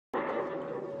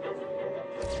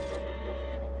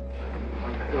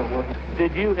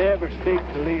Did you ever speak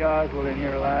to Lee Oswald in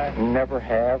your life? Never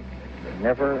have.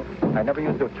 Never. I never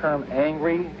used the term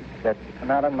angry. That's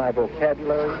not in my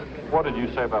vocabulary. What did you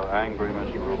say about angry,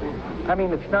 Mr. Ruby? I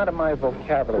mean, it's not in my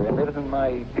vocabulary. It isn't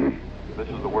my... This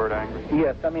is the word angry?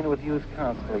 Yes, I mean, it was used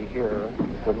constantly here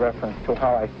with reference to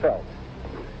how I felt.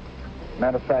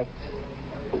 Matter of fact,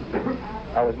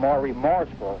 I was more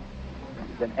remorseful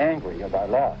than angry if I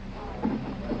lost.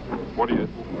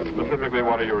 Specifically,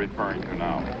 what are you referring to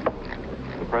now?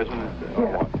 The president or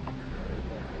what?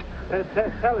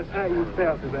 Tell us how you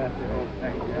felt about the whole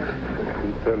thing.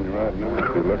 He's telling you right now,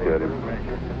 if you look at him.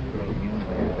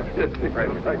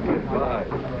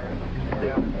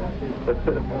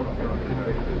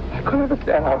 I couldn't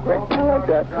understand how a great man like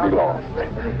that could be lost.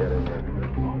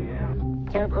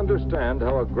 Can't understand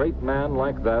how a great man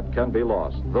like that can be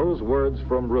lost. Those words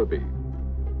from Ruby.